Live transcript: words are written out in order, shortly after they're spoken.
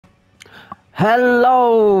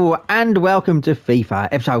Hello and welcome to FIFA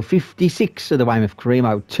episode 56 of the Weymouth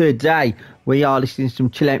Cremo. Today we are listening to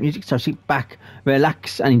some chill out music, so sit back,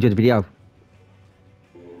 relax and enjoy the video.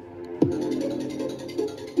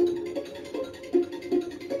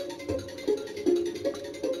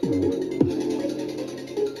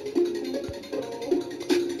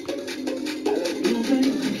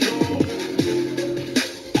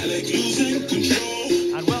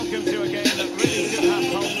 And welcome to a game that really did have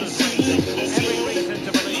pulses racing. Every reason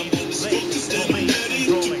to believe this will be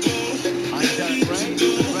enthralling. I'm Derek Ray,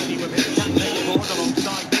 ready with his captain board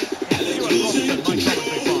alongside me. It's Stuart Robson, my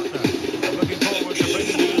commentary partner. I'm looking forward to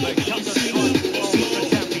bringing you the cut and thrust of the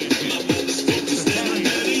championship. It's the series, the main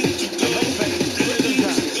phase,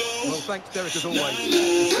 well, thanks Derek as always. The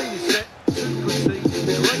scene is set, frequency,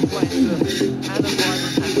 great playing surface and a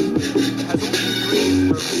vibrant atmosphere. It has all the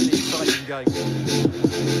ingredients for a really exciting game.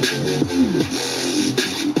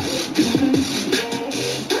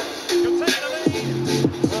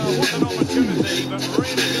 What an opportunity, but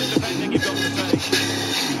really good defending, you've got to say.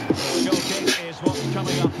 The goal kick is what's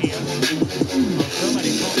coming up here. Well, so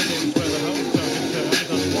many positives where the hosts are concerned,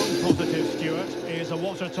 and one positive, Stuart, is a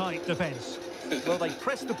watertight defence. Well, they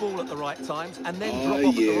press the ball at the right times and then drop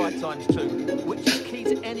off at the right times too, which is key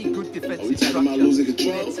to any good defensive structure.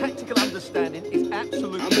 Their tactical understanding is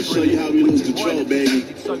absolutely brilliant. I'm going to show you how we lose control,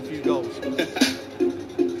 baby. So few goals.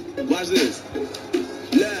 Watch this.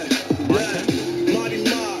 Marty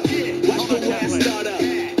Mark. Watch the way I start up.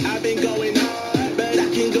 I've been going hard, but I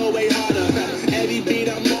can go way harder. Every beat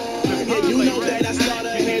I'm on, yeah, you know that I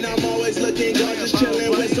started, and I'm always looking gorgeous,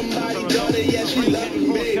 chilling with somebody, daughter, yeah, she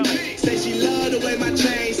loving me. Say she love the way my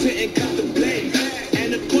chain sitting contemplate.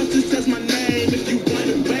 And of course it says my name if you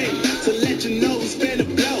wanna rate. To let you know who's finna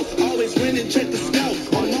blow. Always winning, check the scope.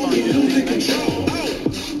 I'm only losing control.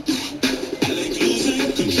 I like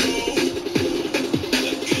losing control.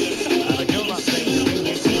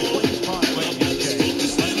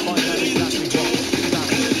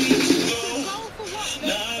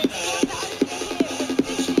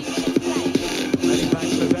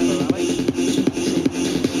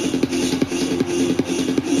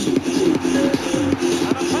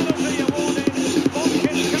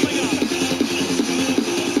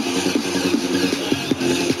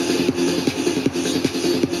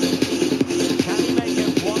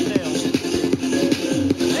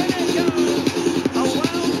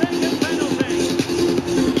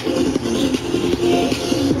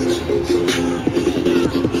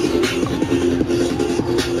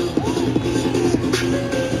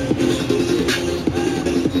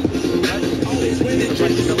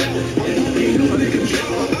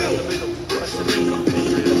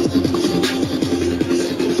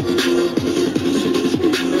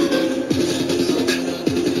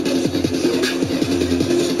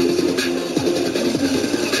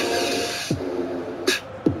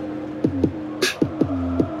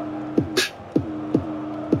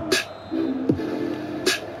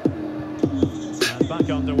 Back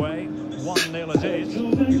underway, 1-0 it is.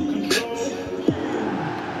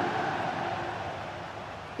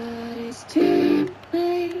 But it's too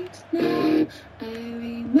late now. I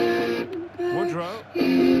remember Woodrow.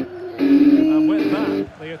 And with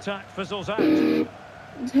that, the attack fizzles out. and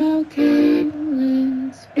how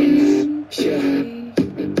careless we Yeah,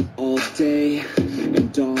 all day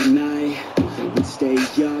and all night, we'd stay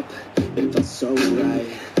up, it felt so right.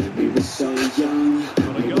 We were so young,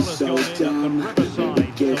 we were so dumb,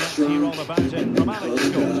 we'd get drunk and then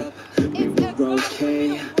hook up. We were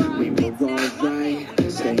okay, we were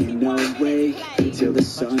alright, staying awake till the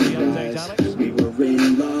sunrise. We were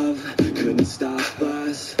in love, couldn't stop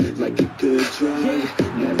us, like a good drug,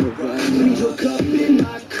 never run. We hook up in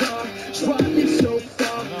my car, driving so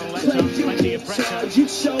far, playing guitar, you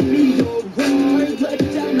show me your heart, let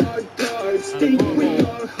down our guards, think with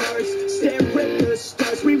our hearts, stare at the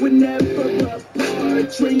stars, we were never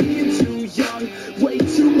apart, drinking too young, way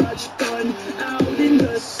too much fun, out in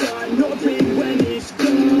the sun, hoping when it's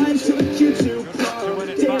gone, took you too far,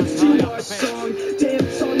 dance to our song,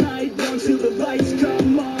 dance all night long till the lights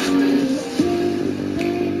come on.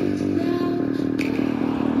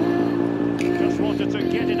 Just wanted to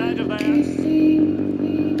get it out of there.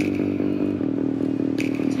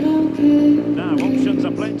 Now, options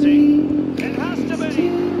are plenty. It has to be.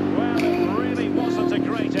 Well, it really wasn't a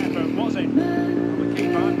great effort, was it? The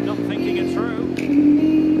keeper not thinking it through.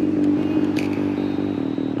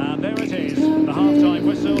 And there it is. The half-time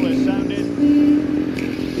whistle is sounded.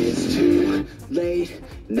 It's too late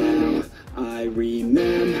now, I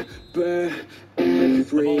remember The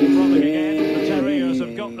ball rolling again. The everything. Terriers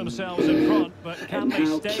have got themselves in front, but can And they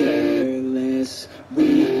how stay there? careless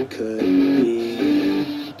we could be.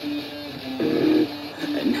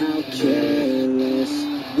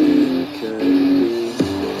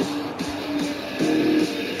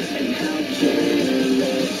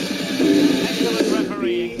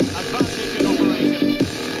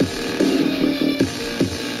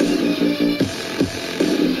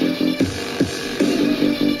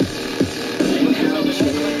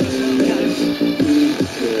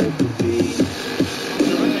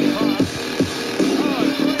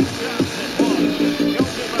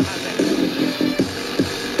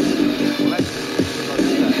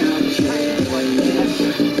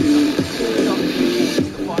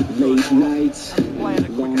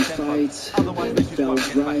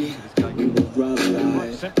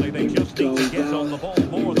 simply they just need to get on the ball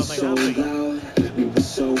more than they have been. We were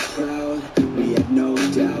so proud, we had no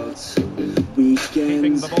doubts.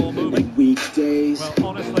 Keeping the ball moving. And weekdays, well,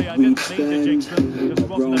 honestly, I didn't need to jinx them. Just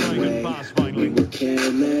wasn't a very good pass finally. We were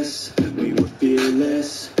careless, we were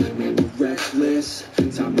fearless, we were reckless.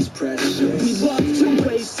 Time is precious. We love to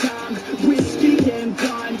waste time, whiskey and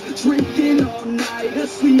wine, drinking all night,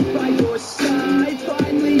 asleep by your side.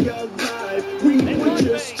 Finally alive, we would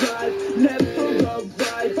just drive, never arrive.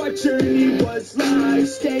 Our journey was live,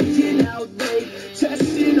 staying out late,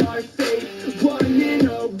 testing our fate, running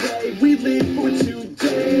away. We live for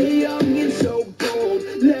today, young and so bold,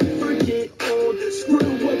 never get old.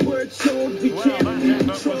 Screw what we're told, we can't that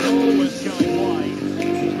effort was always going wide.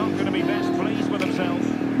 He's not going to be best pleased with himself.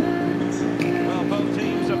 Well, both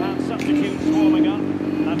teams have had substitutes warming up,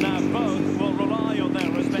 and now both will rely on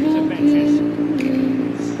their respective benches.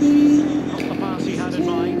 Not the pass he had in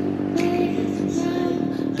mind.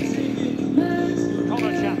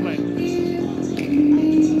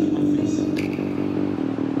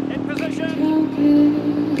 In position,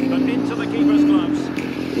 but into the keeper's gloves.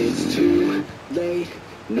 It's too late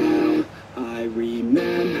now, I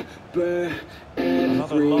remember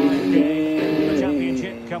Another live game in the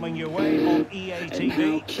championship coming your way on EA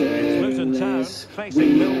TV. It's Luton Town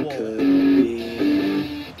facing Millwall.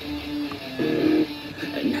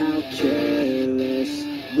 And how careless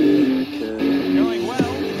we could. Going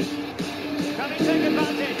well. Can he take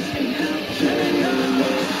advantage? Here it comes. And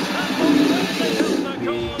Montpellier comes the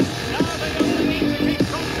cause. Now they only need to keep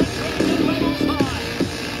concentration levels high.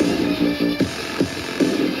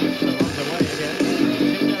 So underway again.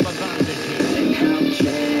 Team have advantage here. And how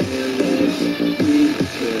careless we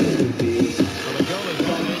could be. Well, the goal has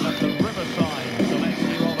gone in at the Riverside. So let's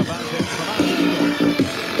hear all about it from Andy.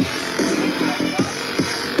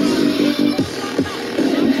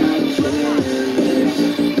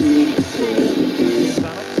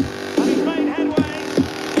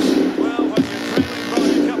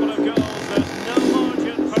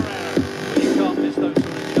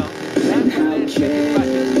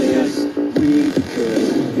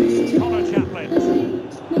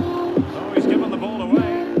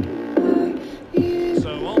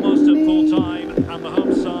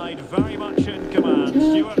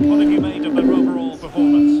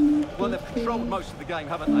 Most of the game,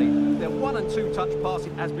 haven't they? Their 1- and 2-touch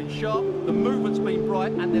passing has been sharp, the movement's been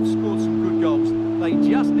bright, and they've scored some good goals. They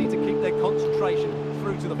just need to keep their concentration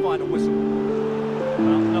through to the final whistle.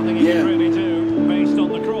 Well, nothing he can really do based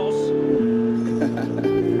on the cross.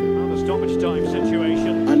 Well, the stoppage time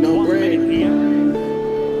situation. I know, 1 Greg. minute here.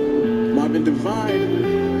 Marvin Devine.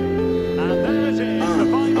 And there it is, the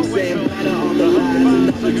final whistle. Better on The the home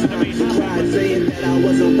line. fans are going to be Cried saying that I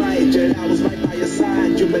wasn't right, Jed. I was right by your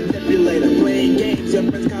side. You manipulator, playing games, your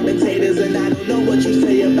friends commentators, and I don't know what you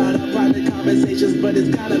say about our private conversations, but it's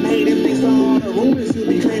got them hating. Thanks to all the rumors you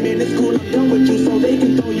be claiming. It's cool, I'm done with you, so they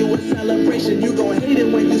can throw you a celebration. You gon' hate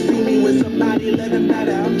it when you see me with somebody living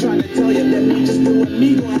better. I'm trying to tell you that me just doing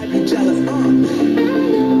me gon' have you jealous.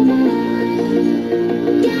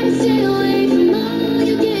 Gotta stay away from all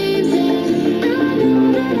your games, and I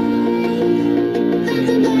know that I find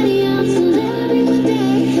somebody else to love every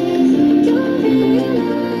day. You'll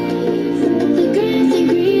realize the grass ain't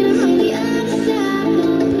greener on the other side.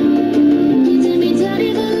 You did me dirty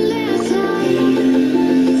the last time,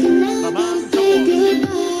 so now I'm gonna say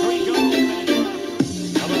goodbye. 3 goals in his lap.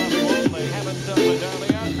 Hello everyone, they haven't done it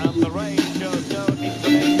earlier, and the rain shows no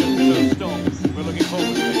inclination to stop. We're looking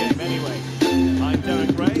forward to the game anyway. I'm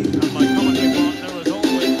Derek Ray, and my commentary partner, as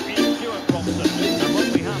always, is Stuart Robson. And what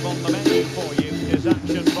we have on the menu for you is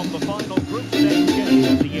action from the final group stage game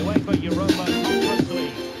of the UEFA Europa Conference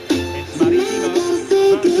League. It's Marítimo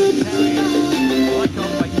versus Terriers. Well, I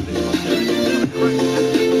can't wait for this one. It's been a great match.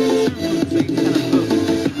 Two good teams and a perfect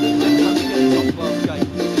team. Let's hope we get a top-class game.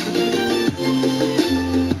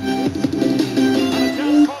 And a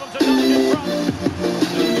chance for them to nudge in front.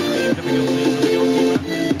 No degree of difficulty for the goalkeeper.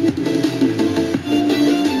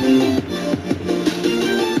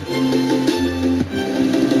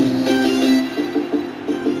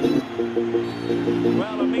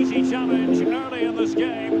 Well, a meaty challenge early in this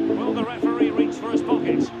game. Will the referee reach for his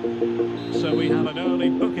pocket? So we have an early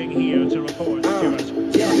booking here to report, Stuart.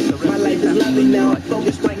 Yeah, my life is lovely now,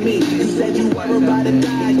 focused like me. You said you were about to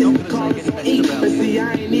die, just call us on E. But see,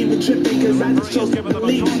 I ain't even tripping, cause I just chose to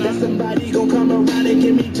believe that somebody gon' come around and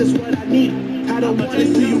give me just what I need. I don't wanna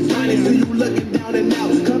see you finding, see you looking down and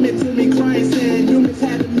out. Coming to me crying, saying you miss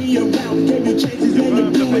having me around. Gave you chances and you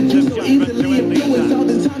blew it, you so easily influenced. All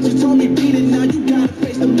the times you told me beat it, now you gotta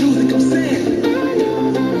face the music, I'm saying.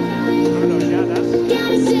 Bruno Chadas.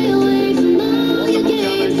 Gotta stay away from all your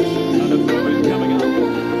games.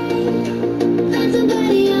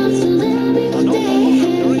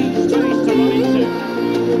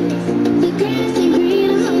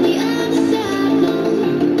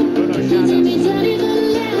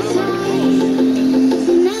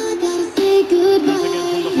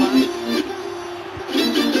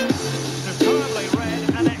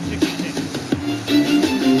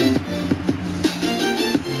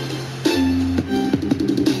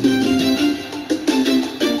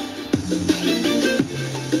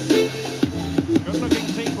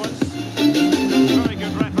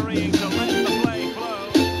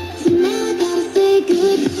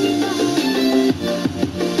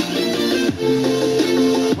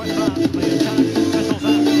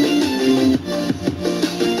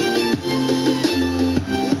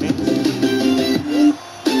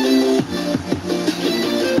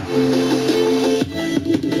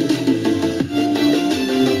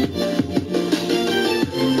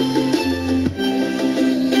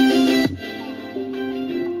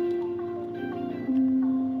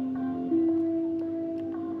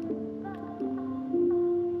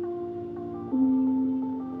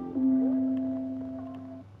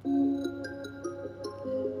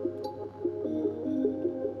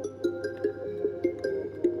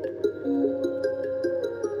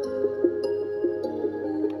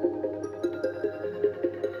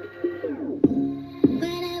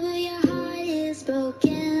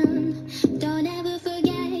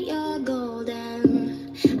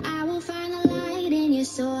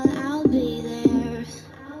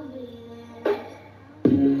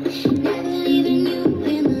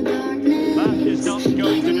 is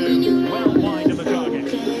going to do well wide of the target.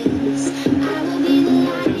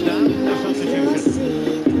 Turns down the substitution.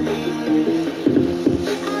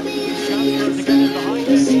 Chance for him to get in behind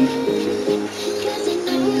it.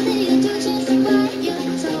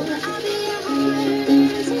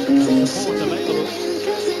 Support available.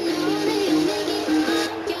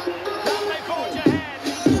 Can they forge ahead?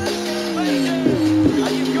 They do.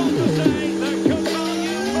 And you've got to say they're good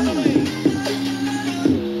value for the lead.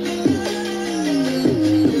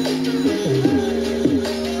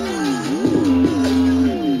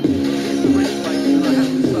 Here's the replay, and I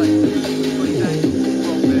have to say, three angles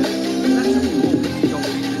wrong there. That's a performance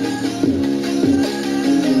goalkeeping.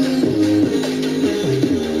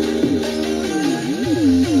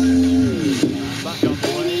 Back on the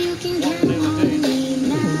way. 1-0 it is.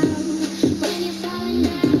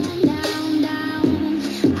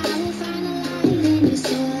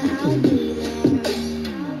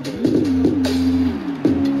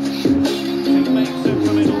 Teammates in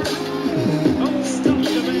the middle. Oh, stuck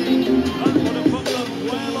to me. That would have put them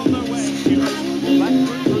well on their way, Stuart. That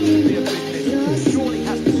could prove to be a big miss. Surely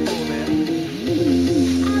has to score there.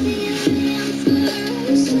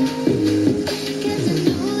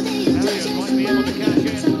 Elliott might be able to cash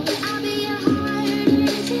in.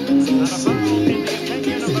 And a foul in the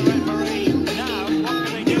opinion of the referee. Now, what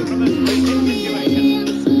can they do from this free kick situation?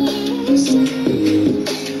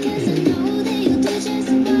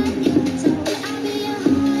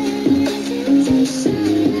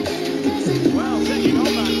 Well, taking on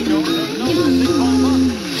that shot, they're not asking by much.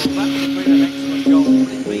 Well, that would have been an excellent goal,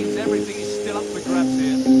 but it means everything is still up for grabs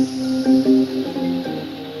here.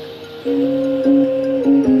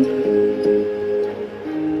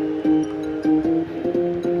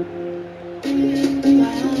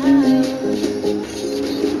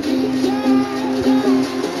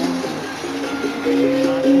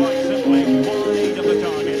 And quite simply wide of the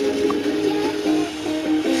target.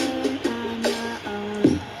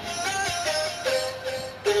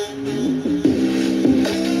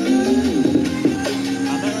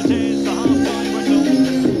 And there it is, the half-time whistle.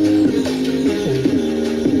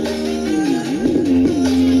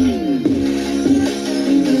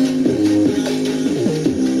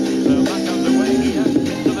 So back underway here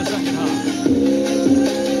into the second half.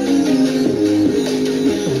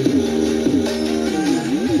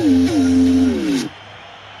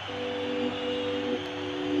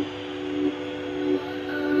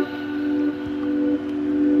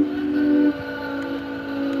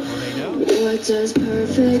 Ronaldo. What does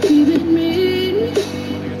perfect even mean?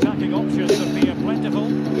 The attacking options appear plentiful.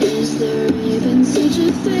 Is there even such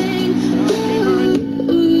a thing?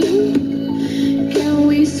 Ooh, can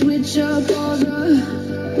we switch up all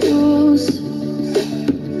the rules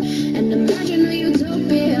and imagine a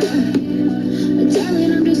utopia?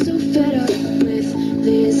 Darling, I'm just so fed up with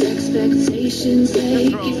these expectations. They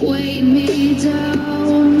keep weighing me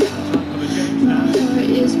down. Time for the change My now. heart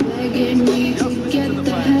is begging me to get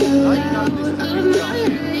the hell out of my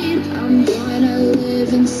head. I'm gonna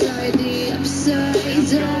live inside the upside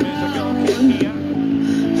Here's the goal kick down here.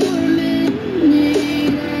 for a minute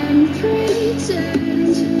and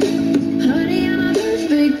pretend, honey, I'm a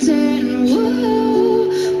perfect 10.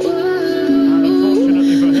 Whoa, And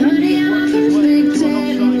unfortunately for whoa, him, honey, he's I'm a worked his way perfect into an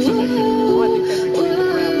 10. offside position. I think everybody in the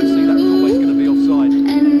ground can see that's always going to be offside.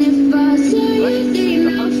 And if I say They it can see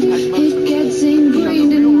the enough, post has most of it the gets ball.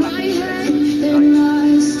 ingrained in my head. Then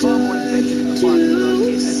I Far more start intention to the final third.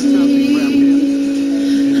 to It has certainly ground here.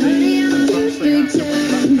 see, honey, I'm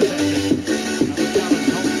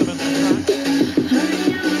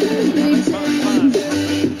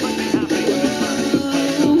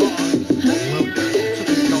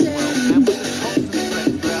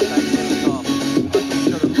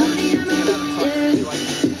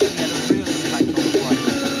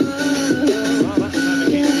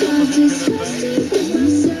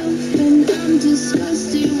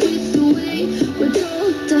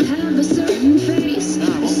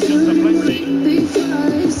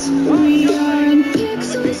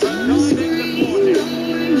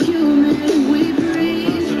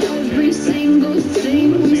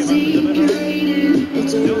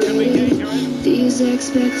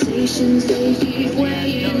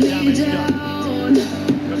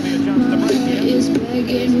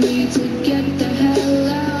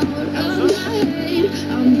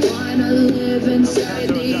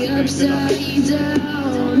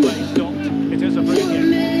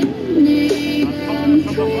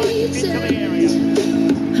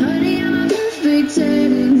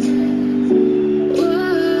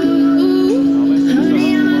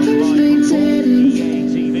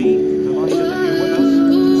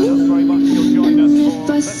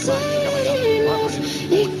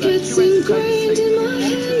It gets ingrained in my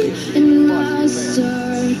head, and I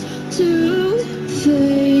start to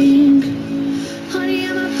think, honey,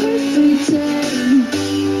 I'm a perfect 10.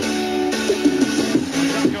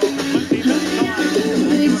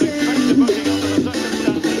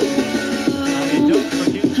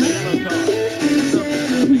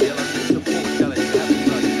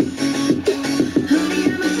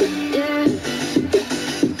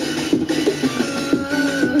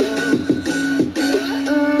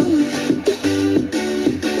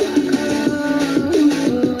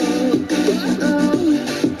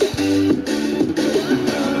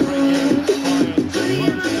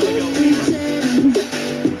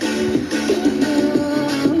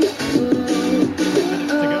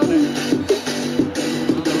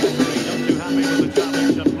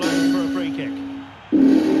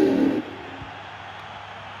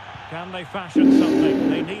 Can they fashion something?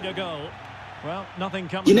 They need a goal. Well, nothing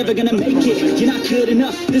comes. You're never gonna make it, you're not good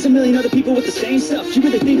enough. There's a million other people with the same stuff. You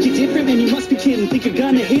really think you're different, man, you must be kidding. Think you're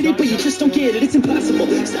gonna hit it, but you just don't get it. It's impossible,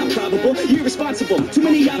 it's not probable, you're irresponsible. Too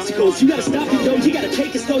many obstacles, you gotta stop it though. You gotta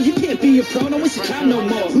take it slow, you can't be a pro, no waste your time no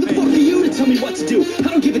more. Who the fuck are you to tell me what to do? I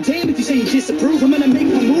don't give a damn if you say you disapprove. I'm gonna make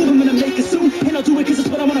my move, I'm gonna make it soon. And I'll do it cause it's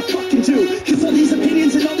what I wanna fucking do. Cause all these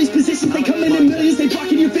opinions and all these positions, they come in millions, they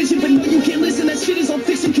blocking your vision. But no, you can't listen, that shit is all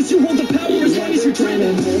fiction. Cause you hold the power as long as you're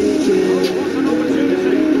dreaming.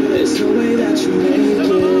 There's no way that you make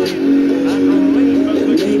it, and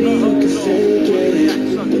maybe you can fake it,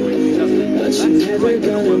 but you're never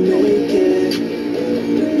gonna make it.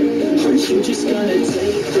 Aren't you just gonna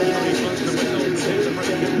take that?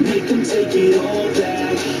 Make them take it all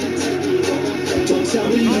back. Don't tell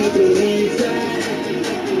me you believe that.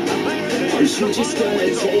 Aren't you just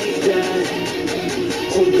gonna take that?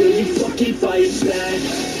 Or will you fucking fight back?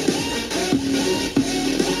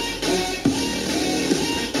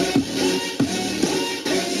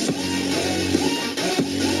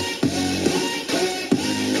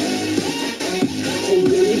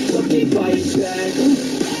 Fight back.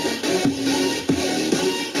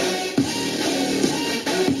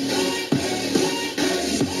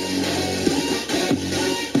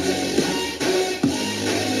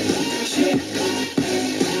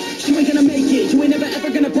 You ain't gonna make it, you ain't never ever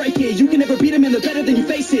gonna break it. You can never beat them and they're better than you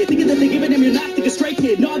face it. Thinking that they give a damn, you're not, think a straight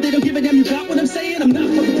kid. No, they don't give a damn, you got what I'm saying? I'm not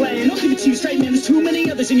fucking playing, I'll give it to you straight, man. There's too many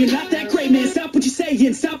others and you're not that great, man. Stop what you're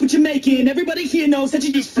saying, stop what you're making. Everybody here knows that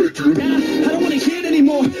you just faking. Nah, I don't wanna hear it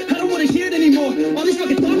anymore, I don't wanna hear it anymore. All these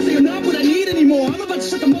fucking thoughts, they are not what I need anymore. I'm about to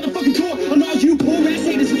shut the motherfucking door on all you poor ass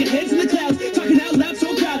haters with your heads in the clouds. Talking out loud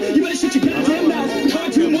so proud, you better shut your goddamn mouth. The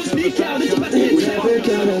cartoon won't speak out, it's about to hit south. We're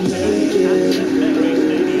gonna make it.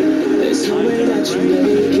 There's no way that you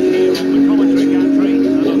make it. The commentary gantry,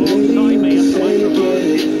 and alongside me at the microphone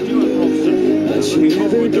is Stuart Robson. But you're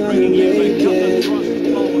never gonna Bringing you make the cup and it. thrust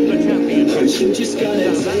of the championship. Aren't you just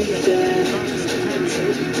gonna take that?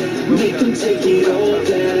 Make them take it all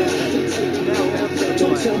back.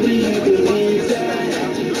 Don't tell me you believe that.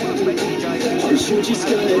 Aren't you just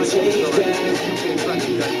gonna take that?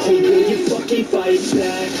 Or will you fucking fight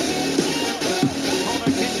back?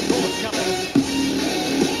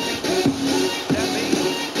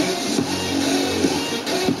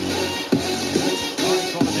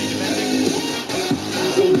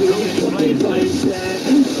 Or will you fucking fight back?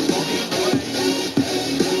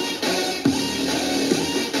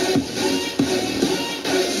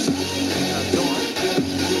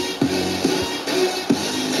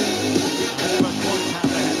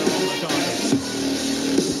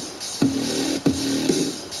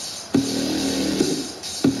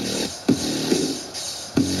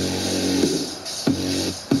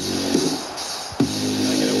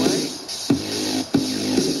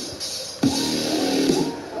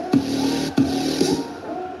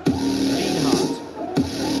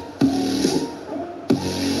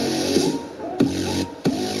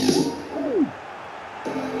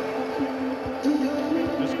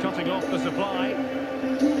 Off the supply.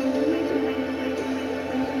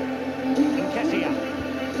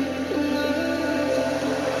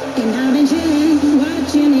 And I've been chilling,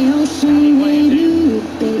 watching the ocean wave you.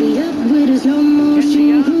 Baby up with a slow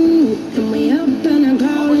motion crew. And we up in our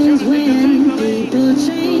clouds when people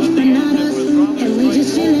change, but not us. And we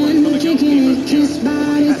just chilling, kicking it, kissed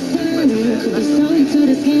by the sun. Could be soaked to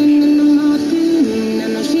the skin in the morning. I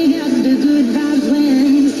know she got the good vibes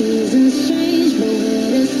when seasons change, but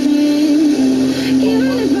we're the same.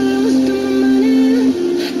 Even if I lost all my money,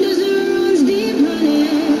 there's a runs deep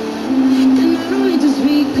running. And I don't need to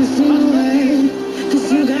speak a single word, 'cause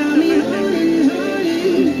you got me running,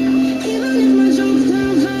 running. Even if my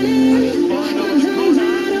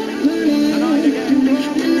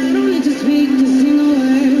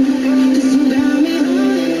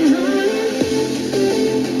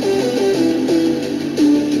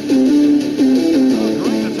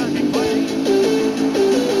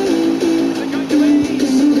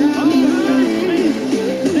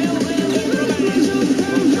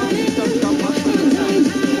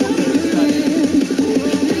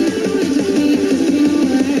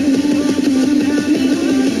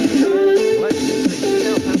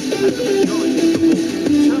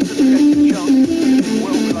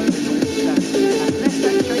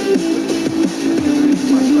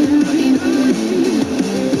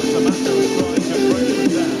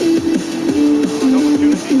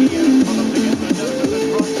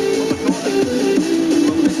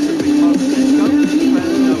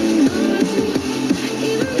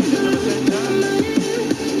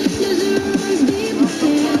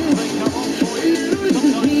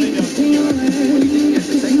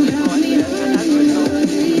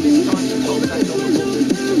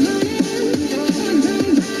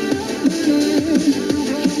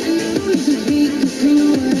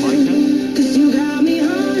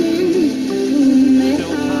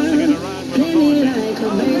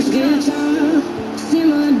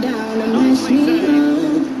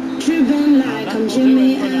I'm will do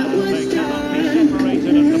Jimmy it for now. They cannot be Atwood.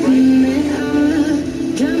 separated at the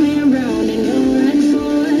break. Turn me around and go right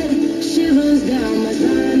forward. Shivers down my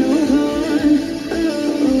spinal cord.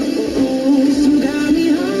 Oh, you got me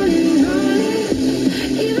holding, holding.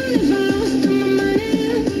 Even if I lost all my money,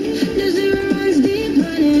 the zero runs deep,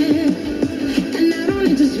 honey. And I don't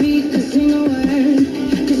need to speak a single word,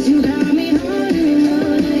 'cause you got me holding,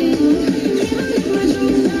 holding. Even if my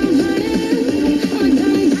jokes sound funny, my tongue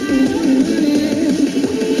tied up running.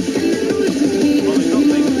 And I don't need to speak Well, a they've got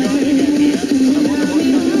single things going again word. here, and I wonder what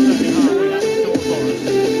kind of second half we have in store for us.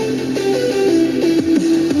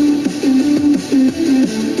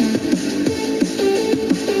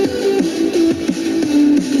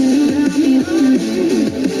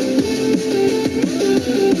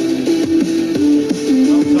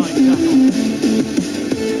 Well-timed tackle.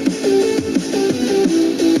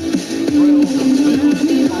 Thrills and spills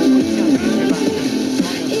of championship action.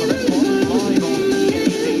 Join us for this one, live on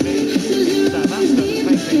Kiwi TV. It's Southampton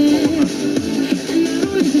facing Bournemouth.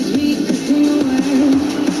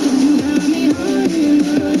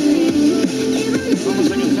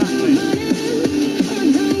 Promising attack this.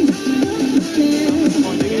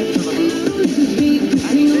 Pointing into the move.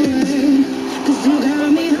 And he's in.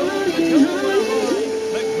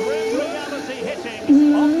 The grim reality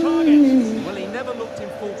hitting on target. Well, he never looked in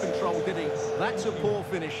full control, did he? That's a poor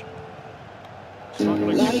finish.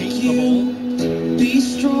 Struggling to Like keep the ball. you, be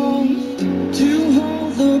strong to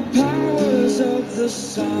hold the powers of the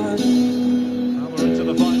sun. Now we're into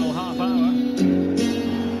the final half hour.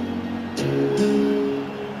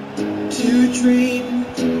 To dream,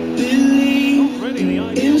 believe Not really the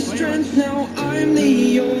ideal in strength. clearance. Now I'm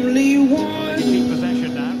the only one, Keep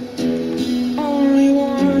possession now. only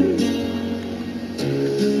one.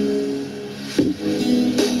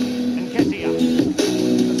 And Ketia.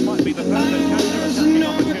 This might be the perfect counter-attacking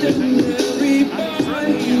opportunity. And it's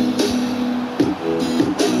through here.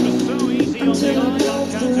 Well, it was so easy on the eye,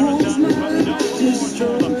 that counter-attack, but no reward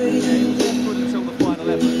for them. Yeah, he was all good until the final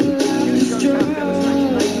effort. It shows how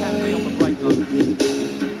devastating they can be on the break, though.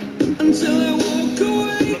 Until I walk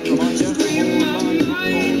away, Reminder, scream all my live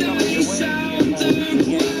mind, football I coming your way shout on the Kiwi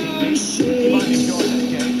TV. ground You might shakes. enjoy this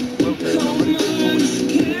game. We'll do How something much for you.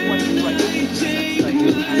 can Wait, I great take stadium my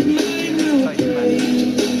and mind entertaining match. away?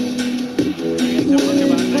 Creative look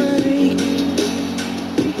about this. Break.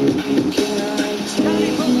 Can I Can he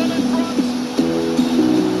take? put them in front?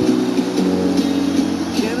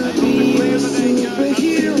 Can I Able to be clear a the danger, at least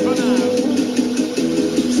superhero? for now.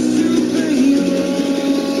 Superhero.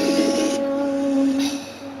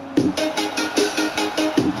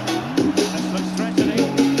 This looks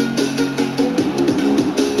threatening.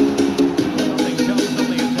 Nothing comes of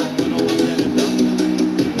the attack when all is said and done.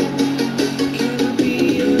 Can I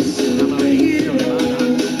be a Superhero.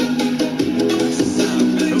 superhero?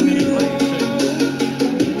 Who can he play it to?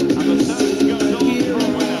 And the search goes on for a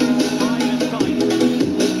winner. Time is tight.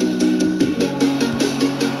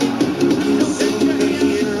 There's still danger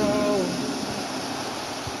here.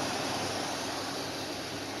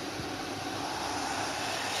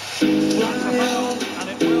 That's a foul, and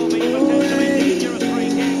it will be potentially dangerous free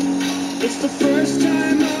kick. It's the first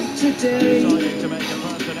time of today. Deciding to make a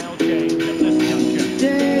personnel change at this juncture.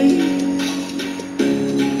 Day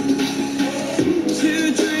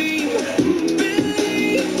to dream,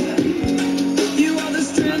 believe. You are the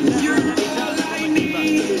strength, you're all I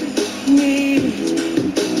need.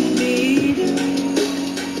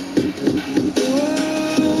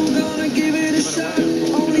 Oh, gonna give it a shot.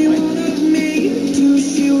 Only one of me to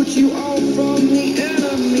shield you all from the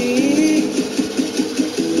enemy.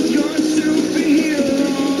 You're a superhero.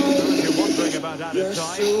 If you're wondering about out You're a of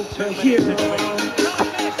time, 2 minutes into superhero. it. Not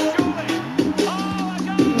this, surely. Oh, a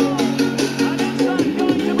goal! And is that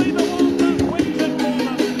going to be the one that wins it for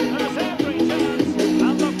them? There's every chance,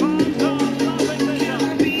 and the fans are loving this Can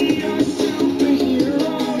I up. be your superhero?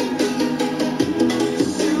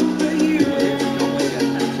 Superhero.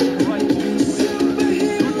 Great ball to win. Good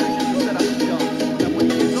vision to set up the chance. And when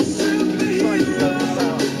he's on, he decides to go for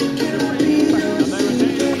power. And there it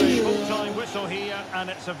is, the full-time whistle here, and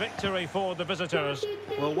it's a victory for the visitors.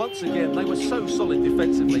 Well, once again, they were so solid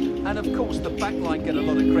defensively. And of course, the back line get a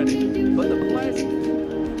lot of credit. But the players...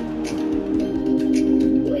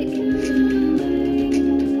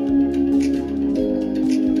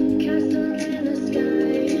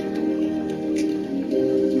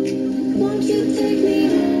 Won't you take me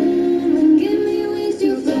home and give me wings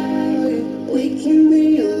to fly? We can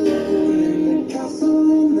be alone in the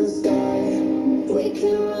castle in the sky. We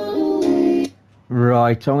can run away.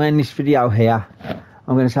 Right, I'll end this video here.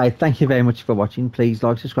 I'm going to say thank you very much for watching. Please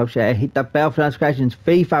like, subscribe, share, hit that bell for notifications.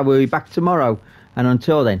 FIFA will be back tomorrow. And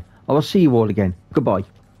until then, I will see you all again. Goodbye.